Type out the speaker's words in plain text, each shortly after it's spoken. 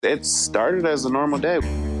It started as a normal day.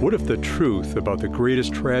 What if the truth about the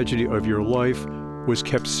greatest tragedy of your life was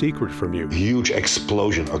kept secret from you? A huge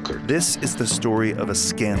explosion occurred. This is the story of a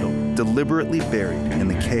scandal deliberately buried in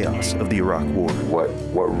the chaos of the Iraq War.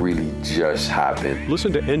 What really just happened?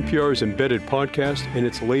 Listen to NPR's Embedded podcast and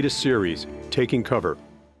its latest series, Taking Cover.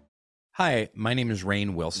 Hi, my name is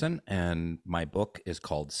Rainn Wilson, and my book is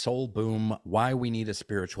called SoulBoom: Why We Need a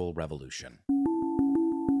Spiritual Revolution.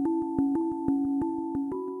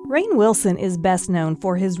 Rainn Wilson is best known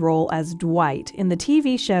for his role as Dwight in the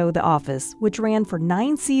TV show The Office, which ran for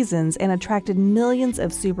 9 seasons and attracted millions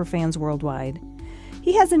of superfans worldwide.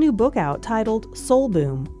 He has a new book out titled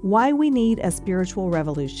SoulBoom: Why We Need a Spiritual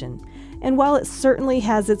Revolution. And while it certainly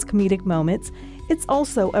has its comedic moments, it's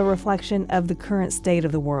also a reflection of the current state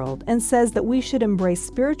of the world and says that we should embrace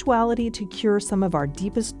spirituality to cure some of our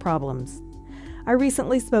deepest problems. I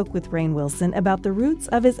recently spoke with Rainn Wilson about the roots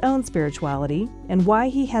of his own spirituality and why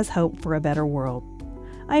he has hope for a better world.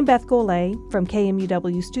 I'm Beth Golay from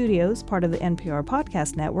KMUW Studios, part of the NPR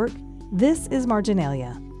Podcast Network. This is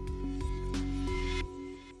Marginalia.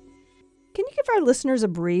 Can you give our listeners a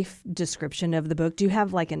brief description of the book? Do you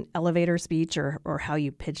have like an elevator speech or how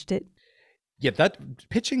you pitched it? Yeah, that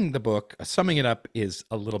pitching the book, summing it up is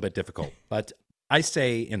a little bit difficult, but I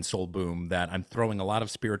say in SoulBoom that I'm throwing a lot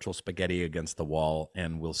of spiritual spaghetti against the wall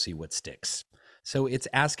and we'll see what sticks. So it's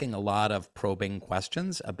asking a lot of probing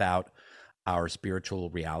questions about our spiritual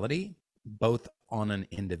reality, both on an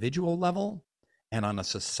individual level and on a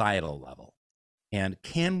societal level. And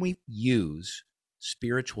can we use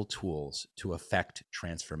spiritual tools to affect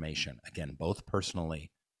transformation, again, both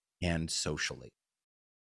personally and socially?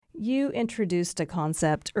 You introduced a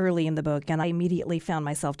concept early in the book, and I immediately found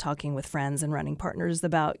myself talking with friends and running partners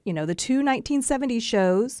about, the two 1970s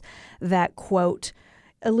shows that, quote,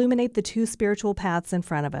 illuminate the two spiritual paths in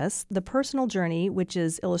front of us, the personal journey, which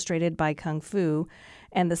is illustrated by Kung Fu,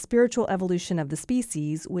 and the spiritual evolution of the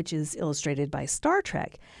species, which is illustrated by Star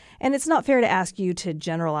Trek. And it's not fair to ask you to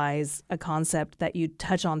generalize a concept that you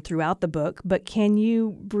touch on throughout the book, but can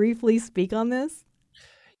you briefly speak on this?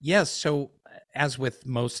 Yes, so as with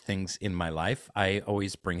most things in my life, I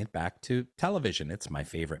always bring it back to television. It's my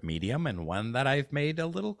favorite medium and one that I've made a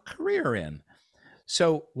little career in.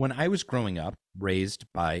 So when I was growing up, raised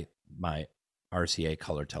by my RCA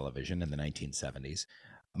color television in the 1970s,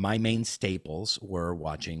 my main staples were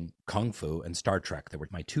watching Kung Fu and Star Trek. They were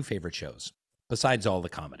my two favorite shows, besides all the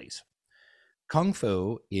comedies. Kung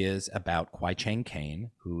Fu is about Kwai Chang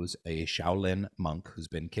Caine, who's a Shaolin monk who's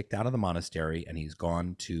been kicked out of the monastery, and he's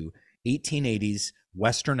gone to 1880s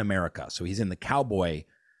Western America. So he's in the cowboy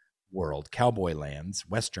world, cowboy lands,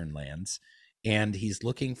 Western lands, and he's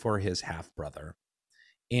looking for his half-brother.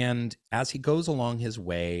 And as he goes along his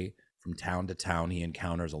way from town to town, he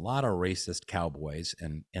encounters a lot of racist cowboys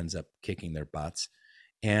and ends up kicking their butts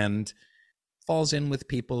and falls in with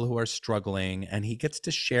people who are struggling. And he gets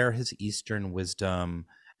to share his Eastern wisdom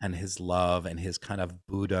and his love and his kind of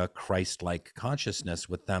Buddha, Christ-like consciousness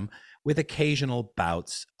with them, with occasional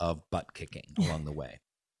bouts of butt kicking along the way.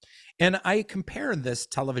 And I compare this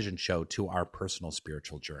television show to our personal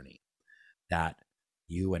spiritual journey that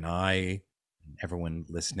you and I, and everyone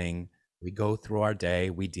listening, we go through our day,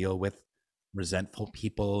 we deal with resentful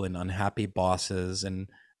people and unhappy bosses and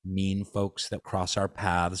mean folks that cross our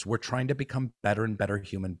paths. We're trying to become better and better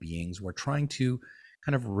human beings. We're trying to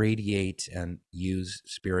kind of radiate and use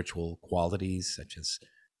spiritual qualities such as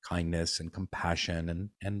kindness and compassion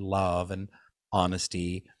and love and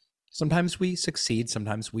honesty. Sometimes we succeed,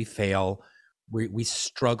 sometimes we fail. We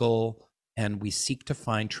struggle and we seek to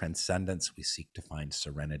find transcendence. We seek to find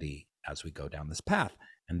serenity as we go down this path.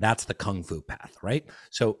 And that's the Kung Fu path, right?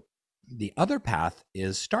 So the other path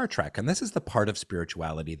is Star Trek. And this is the part of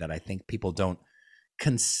spirituality that I think people don't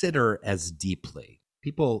consider as deeply.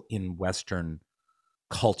 People in Western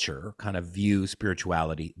culture kind of view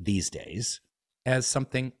spirituality these days as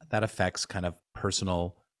something that affects kind of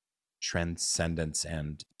personal transcendence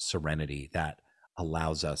and serenity that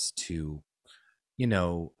allows us to,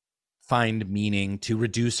 find meaning, to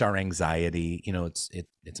reduce our anxiety.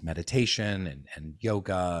 It's meditation and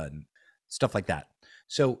yoga and stuff like that.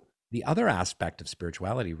 So the other aspect of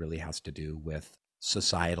spirituality really has to do with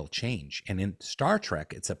societal change. And in Star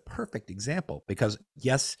Trek, it's a perfect example because,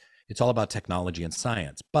 yes, it's all about technology and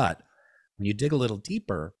science. But when you dig a little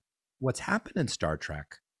deeper, what's happened in Star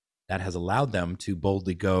Trek that has allowed them to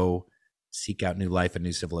boldly go seek out new life and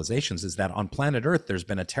new civilizations is that on planet Earth, there's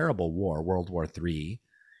been a terrible war, World War III.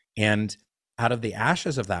 And out of the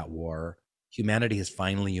ashes of that war, humanity has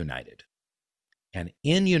finally united. And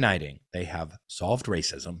in uniting, they have solved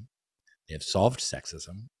racism, they have solved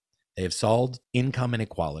sexism, They've solved income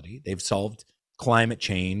inequality. They've solved climate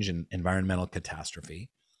change and environmental catastrophe.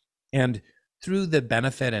 And through the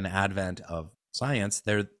benefit and advent of science,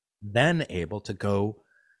 they're then able to go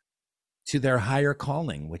to their higher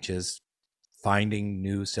calling, which is finding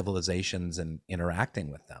new civilizations and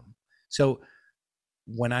interacting with them. So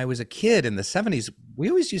when I was a kid in the 70s, we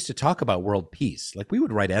always used to talk about world peace. Like we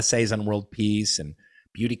would write essays on world peace, and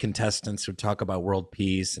beauty contestants would talk about world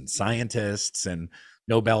peace, and scientists and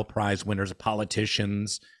Nobel Prize winners,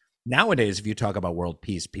 politicians. Nowadays, if you talk about world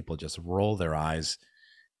peace, people just roll their eyes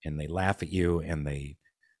and they laugh at you and they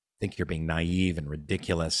think you're being naive and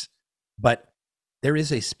ridiculous. But there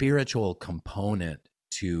is a spiritual component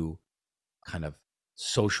to kind of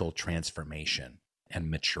social transformation and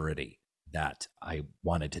maturity that I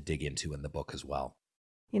wanted to dig into in the book as well.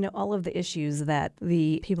 You know, all of the issues that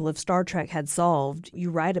the people of Star Trek had solved, you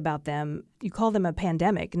write about them, you call them a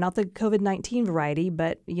pandemic, not the COVID-19 variety,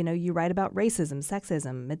 but, you know, you write about racism,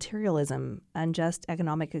 sexism, materialism, unjust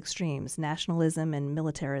economic extremes, nationalism and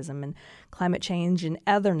militarism, and climate change and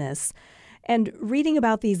otherness. And reading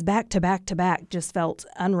about these back to back to back just felt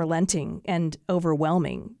unrelenting and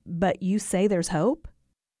overwhelming. But you say there's hope?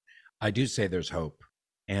 I do say there's hope.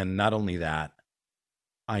 And not only that,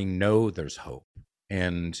 I know there's hope.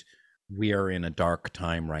 And we are in a dark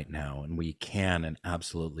time right now, and we can and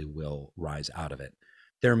absolutely will rise out of it.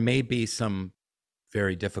 There may be some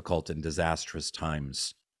very difficult and disastrous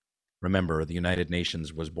times. Remember, the United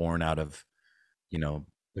Nations was born out of,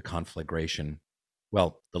 the conflagration.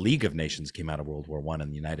 Well, the League of Nations came out of World War I,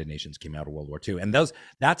 and the United Nations came out of World War II. And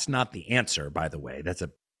that's not the answer, by the way. That's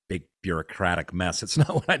a big bureaucratic mess. It's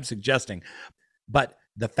not what I'm suggesting. But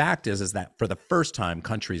the fact is that for the first time,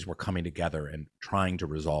 countries were coming together and trying to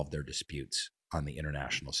resolve their disputes on the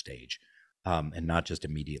international stage, and not just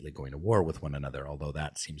immediately going to war with one another, although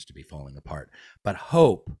that seems to be falling apart. But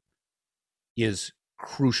hope is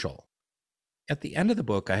crucial. At the end of the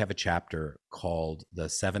book, I have a chapter called The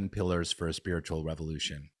 7 Pillars for a Spiritual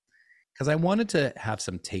Revolution, because I wanted to have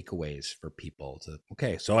some takeaways for people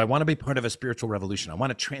so I want to be part of a spiritual revolution. I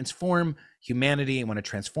want to transform humanity. I want to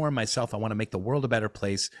transform myself. I want to make the world a better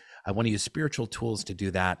place. I want to use spiritual tools to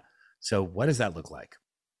do that. So what does that look like?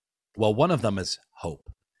 Well, one of them is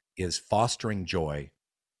hope, is fostering joy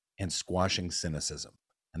and squashing cynicism.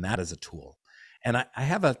 And that is a tool. And I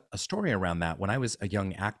have a story around that. When I was a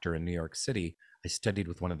young actor in New York City, I studied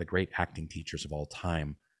with one of the great acting teachers of all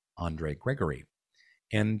time, Andre Gregory.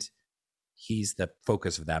 And he's the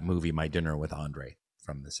focus of that movie, My Dinner with Andre,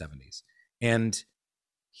 from the 70s. And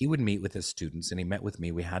he would meet with his students, and he met with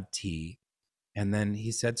me. We had tea. And then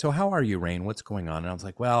he said, "So how are you, Rainn? What's going on?" And I was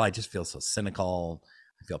like, "Well, I just feel so cynical.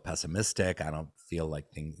 I feel pessimistic. I don't feel like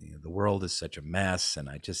things, the world is such a mess. And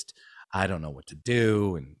I don't know what to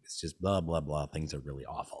do. And it's just blah, blah, blah. Things are really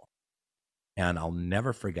awful." And I'll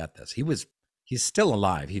never forget this. He's still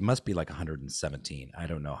alive. He must be like 117. I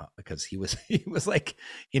don't know how, because he was like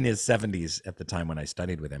in his 70s at the time when I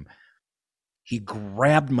studied with him. He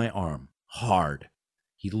grabbed my arm hard.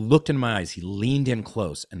 He looked in my eyes. He leaned in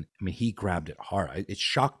close. And he grabbed it hard. It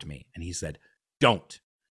shocked me. And he said, don't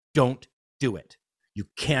do it. You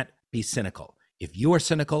can't be cynical. If you are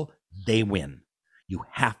cynical, they win. You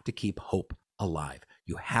have to keep hope alive.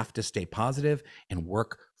 You have to stay positive and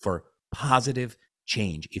work for positive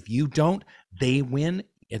change. If you don't, they win.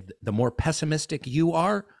 The more pessimistic you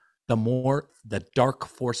are, the more the dark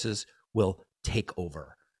forces will take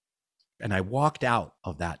over. And I walked out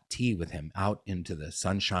of that tea with him out into the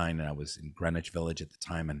sunshine, and I was in Greenwich Village at the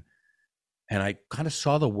time, and I kind of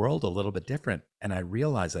saw the world a little bit different. And I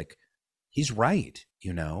realized, like, he's right.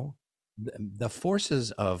 The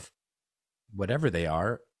forces of whatever they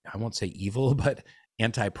are, I won't say evil, but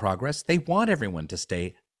anti-progress, they want everyone to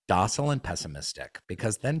stay docile and pessimistic,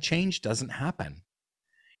 because then change doesn't happen.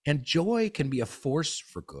 And joy can be a force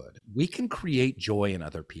for good. We can create joy in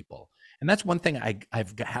other people. And that's one thing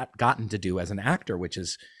I've gotten to do as an actor, which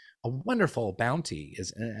is a wonderful bounty.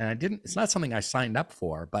 It's not something I signed up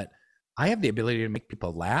for, but I have the ability to make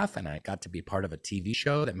people laugh. And I got to be part of a TV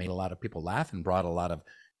show that made a lot of people laugh and brought a lot of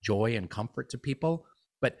joy and comfort to people.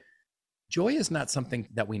 But joy is not something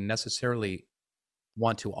that we necessarily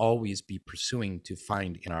want to always be pursuing to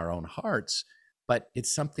find in our own hearts, but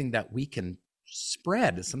it's something that we can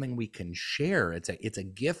spread. It's something we can share. It's a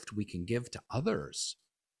gift we can give to others.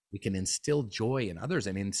 We can instill joy in others,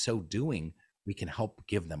 and in so doing, we can help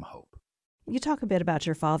give them hope. You talk a bit about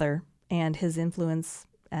your father and his influence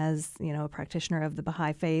as, a practitioner of the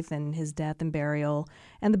Baha'i faith, and his death and burial,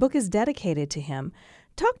 and the book is dedicated to him.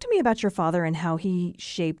 Talk to me about your father and how he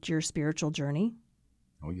shaped your spiritual journey.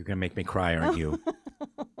 Oh, you're going to make me cry, aren't you?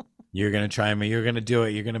 You're going to try me. You're going to do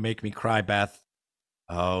it. You're going to make me cry, Beth.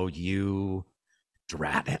 Oh, you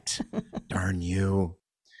drat it. Darn you.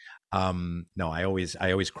 No, I always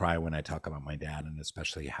cry when I talk about my dad, and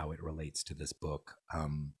especially how it relates to this book.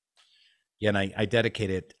 Yeah, and I dedicate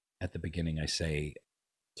it at the beginning. I say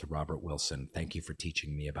to Robert Wilson, thank you for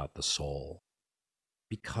teaching me about the soul,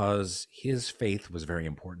 because his faith was very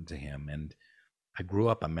important to him. And I grew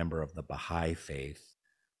up a member of the Baha'i faith,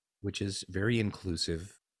 which is very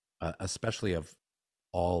inclusive, especially of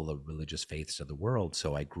all the religious faiths of the world.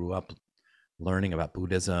 So I grew up learning about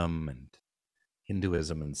Buddhism and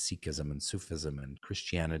Hinduism and Sikhism and Sufism and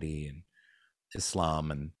Christianity and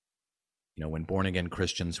Islam. And, you know, when born again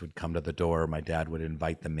Christians would come to the door, my dad would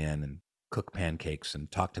invite them in and cook pancakes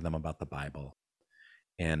and talk to them about the Bible.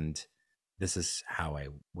 And this is how I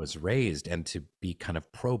was raised, and to be kind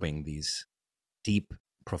of probing these deep,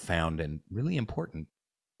 profound, and really important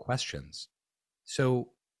questions. So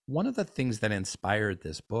one of the things that inspired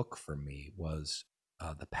this book for me was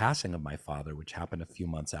the passing of my father, which happened a few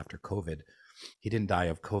months after COVID. He didn't die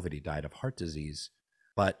of COVID, he died of heart disease.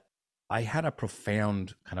 But I had a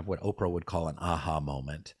profound kind of what Oprah would call an aha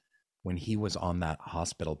moment when he was on that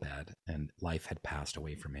hospital bed and life had passed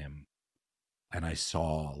away from him. And I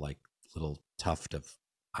saw like little tuft of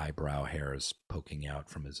eyebrow hairs poking out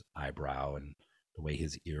from his eyebrow, and the way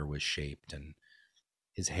his ear was shaped, and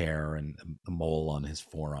his hair, and the mole on his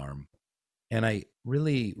forearm. And I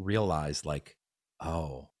really realized, like,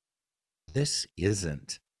 oh, this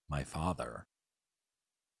isn't my father.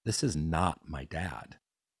 This is not my dad.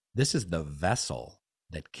 This is the vessel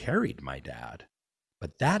that carried my dad,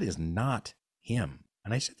 but that is not him.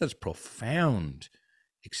 And I said this profound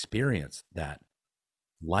experience that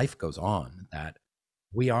life goes on, that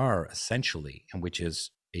we are essentially, and which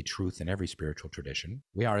is a truth in every spiritual tradition,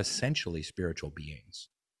 we are essentially spiritual beings.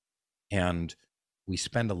 And we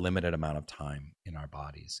spend a limited amount of time in our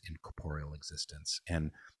bodies, in corporeal existence.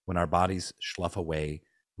 And when our bodies slough away,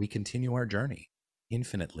 we continue our journey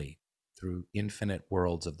infinitely through infinite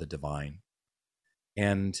worlds of the divine.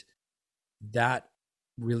 And that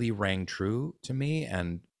really rang true to me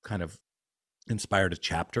and kind of inspired a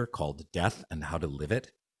chapter called Death and How to Live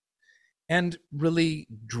It, and really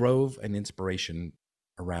drove an inspiration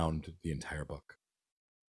around the entire book.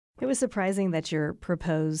 It was surprising that your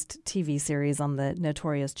proposed TV series on the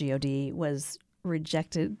notorious G.O.D. was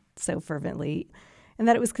rejected so fervently, and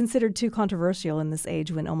that it was considered too controversial in this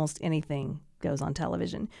age when almost anything goes on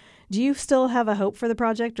television. Do you still have a hope for the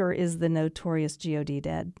project, or is the notorious G.O.D.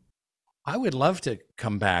 dead? I would love to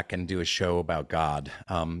come back and do a show about God.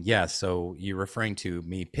 Yeah, so you're referring to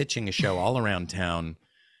me pitching a show all around town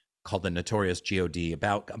called the Notorious G.O.D.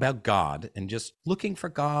 about God, and just looking for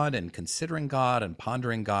God and considering God and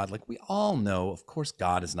pondering God. Like, we all know, of course,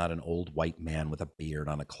 God is not an old white man with a beard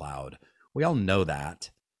on a cloud. We all know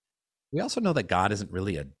that. We also know that God isn't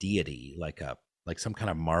really a deity, like some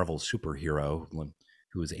kind of Marvel superhero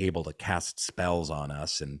who is able to cast spells on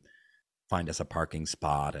us and find us a parking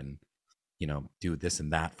spot and, you know, do this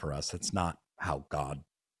and that for us. That's not how God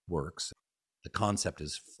works. The concept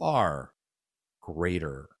is far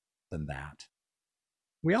greater than that.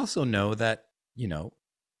 We also know that, you know,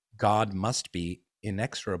 God must be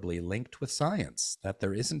inexorably linked with science, that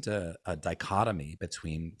there isn't a dichotomy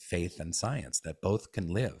between faith and science, that both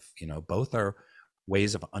can live. You know, both are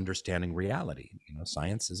ways of understanding reality. You know,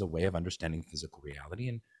 science is a way of understanding physical reality,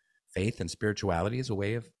 and faith and spirituality is a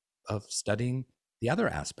way of studying the other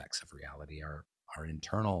aspects of reality, our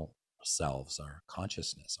internal selves, our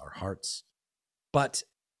consciousness, our hearts. But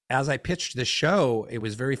as I pitched this show, it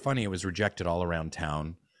was very funny. It was rejected all around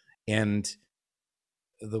town. And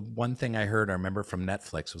the one thing I remember from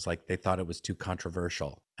Netflix was like, they thought it was too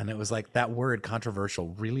controversial. And it was like, that word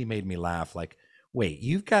controversial really made me laugh. Like, wait,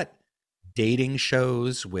 you've got dating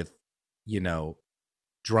shows with, you know,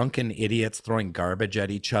 drunken idiots throwing garbage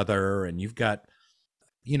at each other. And you've got,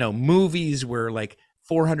 you know, movies where like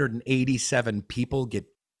 487 people get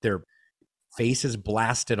their faces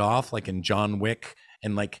blasted off, like in John Wick.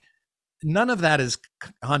 And like, none of that is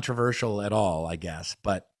controversial at all, I guess.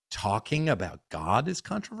 But talking about God is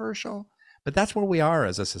controversial. But that's where we are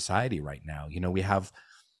as a society right now. You know, we have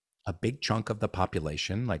a big chunk of the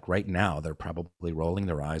population, like right now, they're probably rolling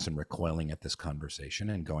their eyes and recoiling at this conversation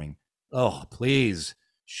and going, oh, please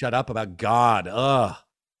shut up about God. Ugh,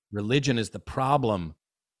 religion is the problem.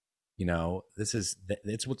 You know,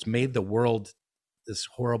 it's what's made the world this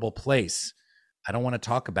horrible place. I don't want to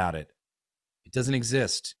talk about it. It doesn't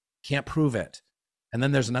exist. Can't prove it. And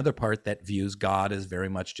then there's another part that views God as very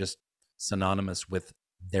much just synonymous with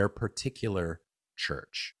their particular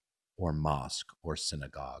church or mosque or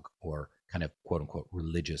synagogue or kind of quote unquote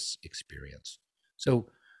religious experience. So,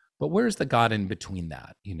 but where's the God in between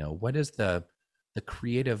that? What is the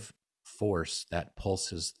creative force that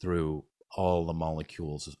pulses through all the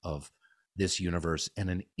molecules of this universe and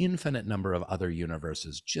an infinite number of other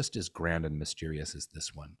universes just as grand and mysterious as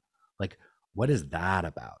this one? Like, what is that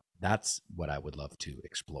about? That's what I would love to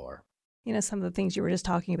explore. Some of the things you were just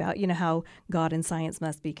talking about, how God and science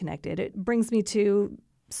must be connected. It brings me to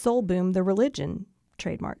SoulBoom, the religion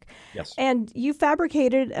trademark. Yes. And you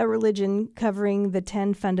fabricated a religion covering the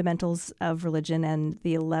 10 fundamentals of religion and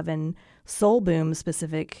the 11 SoulBoom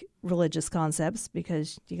specific religious concepts,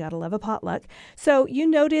 because you got to love a potluck. So you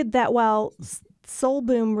noted that while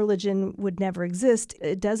SoulBoom religion would never exist,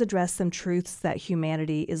 it does address some truths that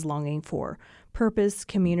humanity is longing for: purpose,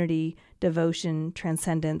 community, devotion,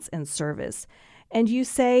 transcendence, and service. And you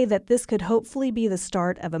say that this could hopefully be the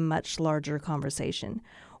start of a much larger conversation.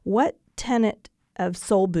 What tenet of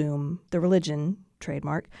SoulBoom, the religion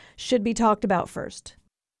trademark, should be talked about first?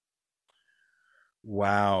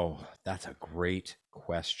 Wow, that's a great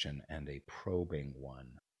question and a probing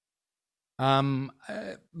one.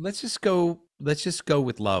 Let's just go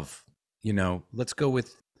with love. Let's go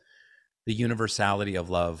with the universality of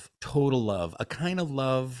love, total love, a kind of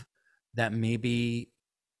love that maybe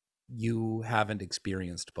you haven't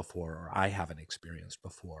experienced before, or I haven't experienced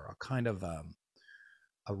before, a kind of a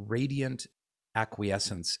radiant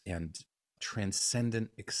acquiescence and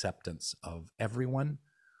transcendent acceptance of everyone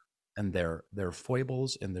and their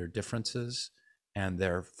foibles and their differences and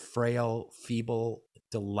their frail, feeble,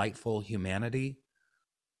 delightful humanity.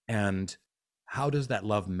 And how does that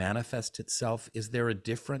love manifest itself? Is there a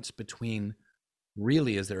difference between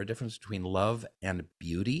love and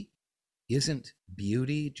beauty? Isn't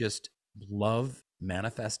beauty just love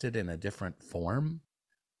manifested in a different form?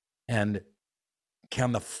 And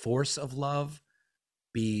can the force of love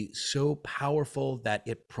be so powerful that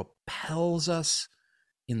it propels us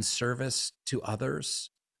in service to others?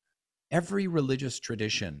 Every religious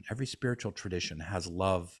tradition, every spiritual tradition has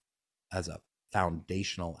love as a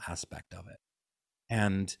foundational aspect of it.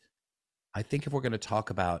 And I think if we're going to talk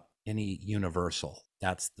about any universal,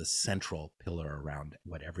 that's the central pillar around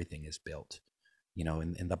what everything is built.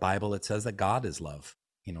 In the Bible, it says that God is love.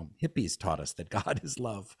 Hippies taught us that God is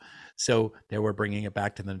love. So they were bringing it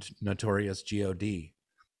back to the notorious God.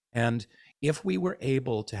 And if we were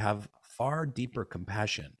able to have far deeper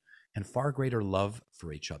compassion and far greater love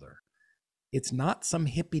for each other, it's not some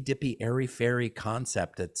hippy-dippy, airy-fairy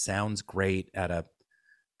concept that sounds great at a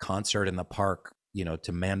concert in the park,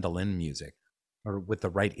 to mandolin music, or with the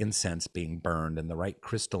right incense being burned and the right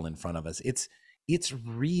crystal in front of us. It's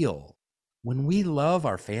real. When we love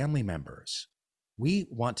our family members, we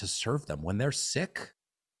want to serve them. When they're sick,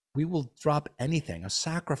 we will drop anything,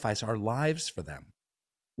 sacrifice our lives for them.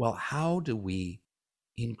 Well, how do we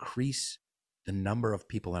increase the number of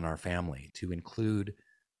people in our family to include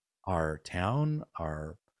our town,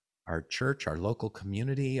 our church, our local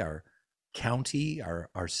community, our county,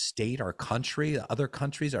 our state, our country, other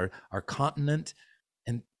countries, our continent,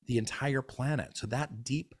 and the entire planet? So that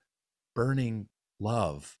deep, burning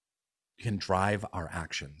love can drive our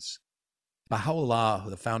actions. Baha'u'llah,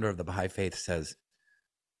 the founder of the Baha'i faith, says,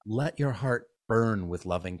 "Let your heart burn with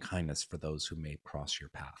loving kindness for those who may cross your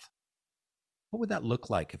path." What would that look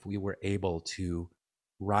like if we were able to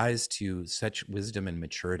rise to such wisdom and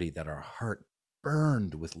maturity that our heart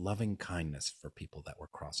burned with loving kindness for people that were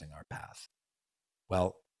crossing our path?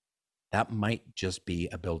 Well, that might just be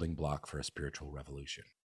a building block for a spiritual revolution.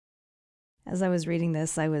 As I was reading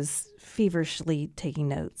this, I was feverishly taking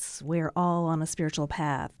notes. We're all on a spiritual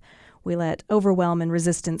path. We let overwhelm and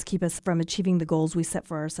resistance keep us from achieving the goals we set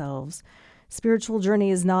for ourselves. Spiritual journey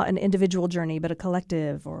is not an individual journey, but a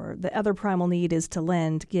collective, or the other primal need is to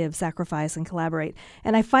lend, give, sacrifice, and collaborate.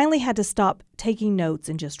 And I finally had to stop taking notes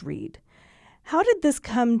and just read. How did this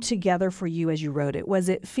come together for you as you wrote it? Was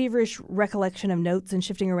it feverish recollection of notes and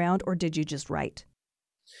shifting around, or did you just write?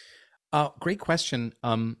 Great question.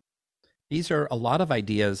 These are a lot of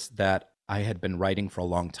ideas that I had been writing for a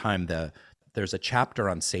long time. There's a chapter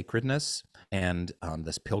on sacredness and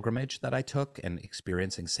this pilgrimage that I took and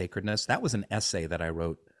experiencing sacredness. That was an essay that I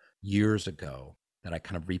wrote years ago that I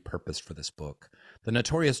kind of repurposed for this book. The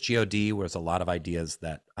Notorious G.O.D. was a lot of ideas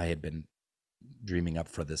that I had been dreaming up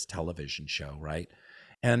for this television show, right?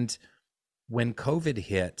 And when COVID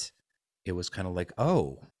hit, it was kind of like,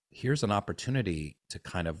 oh, here's an opportunity to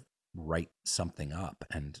kind of write something up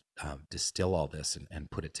and distill all this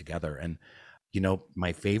and put it together. And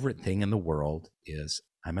my favorite thing in the world is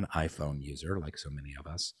I'm an iPhone user, like so many of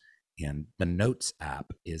us, and the Notes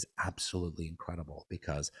app is absolutely incredible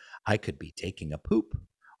because I could be taking a poop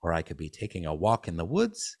or I could be taking a walk in the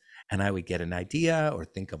woods and I would get an idea or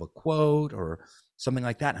think of a quote or something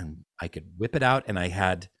like that. And I could whip it out. And I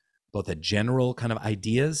had both a general kind of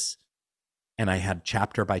ideas and I had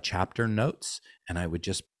chapter by chapter notes, and I would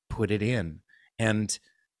just put it in. And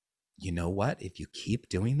you know what? If you keep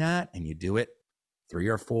doing that and you do it 3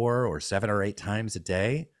 or 4 or 7 or 8 times a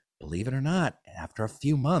day, believe it or not, after a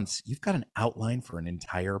few months, you've got an outline for an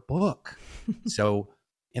entire book. So,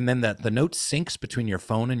 and then the note syncs between your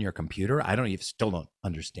phone and your computer. Still don't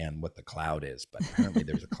understand what the cloud is, but apparently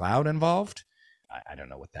there's a cloud involved. I don't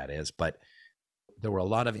know what that is, but there were a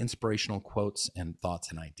lot of inspirational quotes and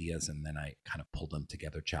thoughts and ideas. And then I kind of pulled them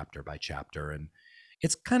together chapter by chapter. And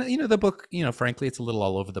it's kind of, the book, frankly, it's a little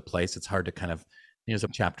all over the place. It's hard to kind of, there's a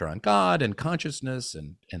chapter on God and consciousness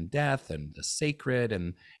and death and the sacred,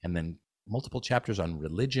 and then multiple chapters on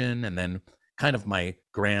religion, and then kind of my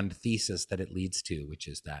grand thesis that it leads to, which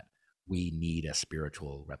is that we need a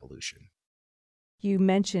spiritual revolution. You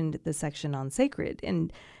mentioned the section on sacred,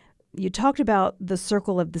 and you talked about the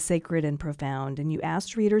circle of the sacred and profound, and you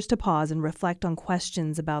asked readers to pause and reflect on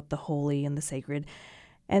questions about the holy and the sacred,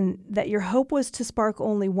 and that your hope was to spark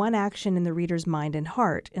only one action in the reader's mind and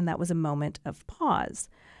heart, and that was a moment of pause.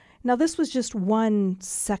 Now, this was just one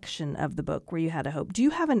section of the book where you had a hope. Do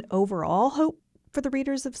you have an overall hope for the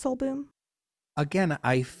readers of SoulBoom? Again,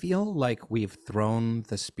 I feel like we've thrown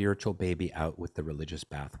the spiritual baby out with the religious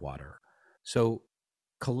bathwater. So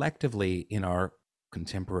collectively in our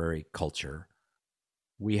contemporary culture,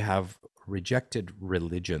 we have rejected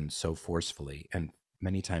religion so forcefully, and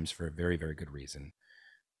many times for a very, very good reason.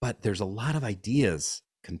 But there's a lot of ideas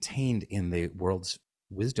contained in the world's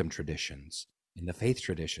wisdom traditions, in the faith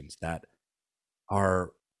traditions, that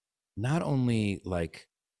are not only like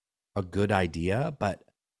a good idea, but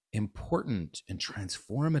important and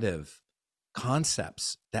transformative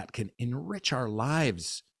concepts that can enrich our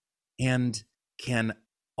lives and can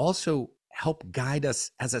also help guide us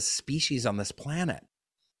as a species on this planet.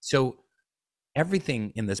 So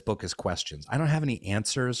everything in this book is questions. I don't have any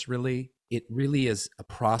answers, really. It really is a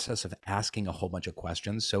process of asking a whole bunch of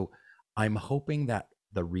questions. So I'm hoping that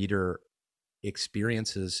the reader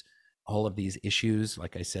experiences all of these issues,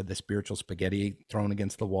 like I said, the spiritual spaghetti thrown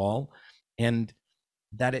against the wall, and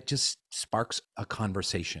that it just sparks a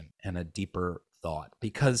conversation and a deeper thought.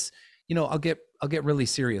 Because, I'll get really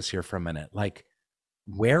serious here for a minute. Like,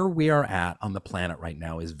 where we are at on the planet right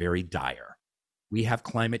now is very dire. We have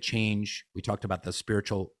climate change. We talked about the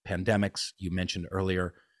spiritual pandemics you mentioned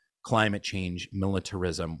earlier, climate change,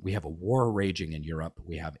 militarism. We have a war raging in Europe.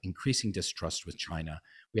 We have increasing distrust with China.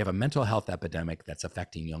 We have a mental health epidemic that's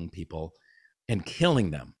affecting young people and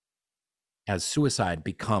killing them, as suicide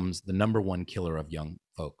becomes the number one killer of young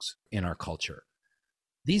folks in our culture.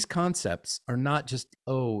 These concepts are not just,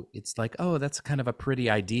 it's like, that's kind of a pretty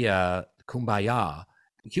idea, kumbaya.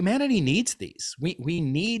 Humanity needs these. We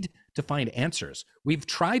need to find answers. We've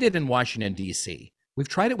tried it in Washington, D.C. We've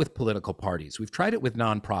tried it with political parties. We've tried it with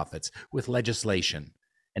nonprofits, with legislation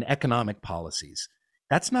and economic policies.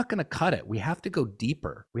 That's not going to cut it. We have to go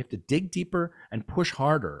deeper. We have to dig deeper and push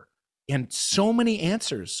harder. And so many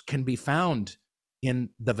answers can be found in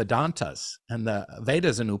the Vedantas and the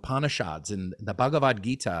Vedas and Upanishads and the Bhagavad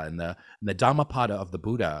Gita and the Dhammapada of the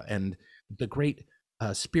Buddha and the great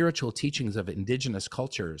spiritual teachings of indigenous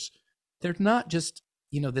cultures. They're not just,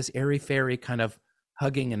 this airy-fairy kind of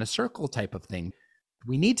hugging in a circle type of thing.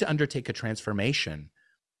 We need to undertake a transformation.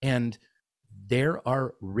 And there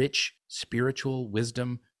are rich spiritual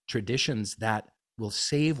wisdom traditions that will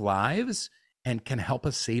save lives and can help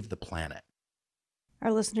us save the planet.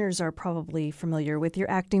 Our listeners are probably familiar with your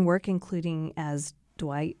acting work, including as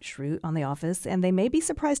Dwight Schrute on The Office, and they may be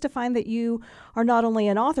surprised to find that you are not only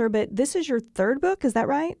an author, but this is your 3rd book. Is that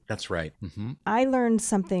right? That's right. Mm-hmm. I learned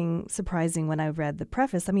something surprising when I read the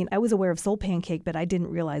preface. I mean, I was aware of Soul Pancake, but I didn't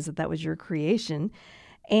realize that was your creation.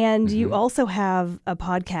 And you also have a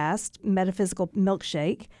podcast, Metaphysical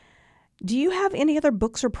Milkshake. Do you have any other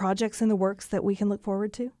books or projects in the works that we can look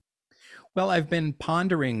forward to? Well, I've been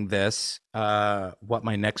pondering this, what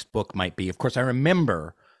my next book might be. Of course, I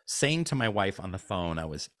remember saying to my wife on the phone, I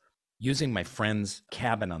was using my friend's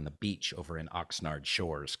cabin on the beach over in Oxnard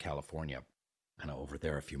Shores, California, kind of over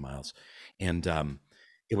there a few miles. And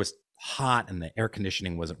it was hot and the air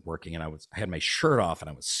conditioning wasn't working. And I had my shirt off and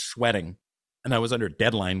I was sweating. And I was under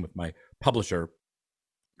deadline with my publisher,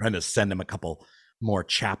 trying to send him a couple more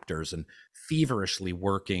chapters, and feverishly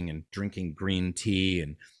working and drinking green tea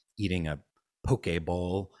and eating a poke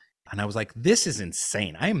bowl. And I was like, this is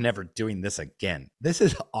insane. I am never doing this again. This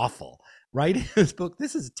is awful. Writing this book,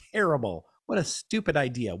 this is terrible. What a stupid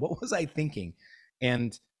idea. What was I thinking?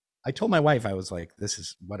 And I told my wife, I was like, this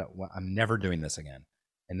is what I'm never doing this again.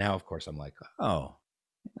 And now, of course, I'm like, oh,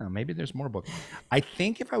 maybe there's more books. I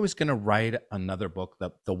think if I was going to write another book,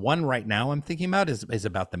 the one right now I'm thinking about is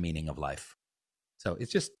about the meaning of life. So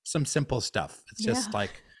it's just some simple stuff. It's just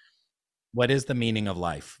like, what is the meaning of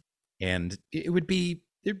life? And there'd be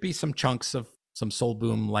some chunks of some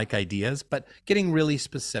SoulBoom like ideas, but getting really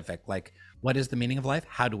specific, like what is the meaning of life?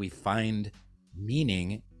 How do we find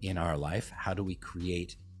meaning in our life? How do we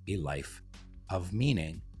create a life of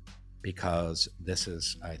meaning? Because this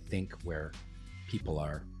is, I think, where people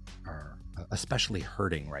are especially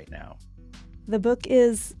hurting right now. The book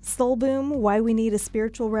is SoulBoom, Why We Need a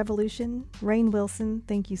Spiritual Revolution. Rainn Wilson,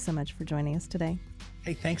 thank you so much for joining us today.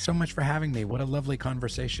 Hey, thanks so much for having me. What a lovely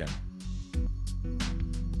conversation.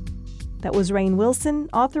 That was Rainn Wilson,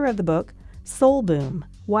 author of the book SoulBoom,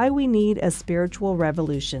 Why We Need a Spiritual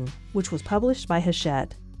Revolution, which was published by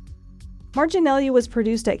Hachette. Marginalia was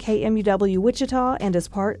produced at KMUW Wichita and is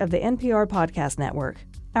part of the NPR Podcast Network.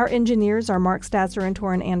 Our engineers are Mark Statzer and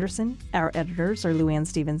Torrin Anderson. Our editors are Luann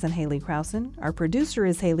Stevens and Haley Krausen. Our producer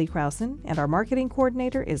is Haley Krausen, and our marketing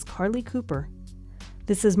coordinator is Carly Cooper.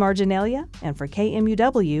 This is Marginalia, and for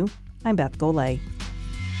KMUW, I'm Beth Golay.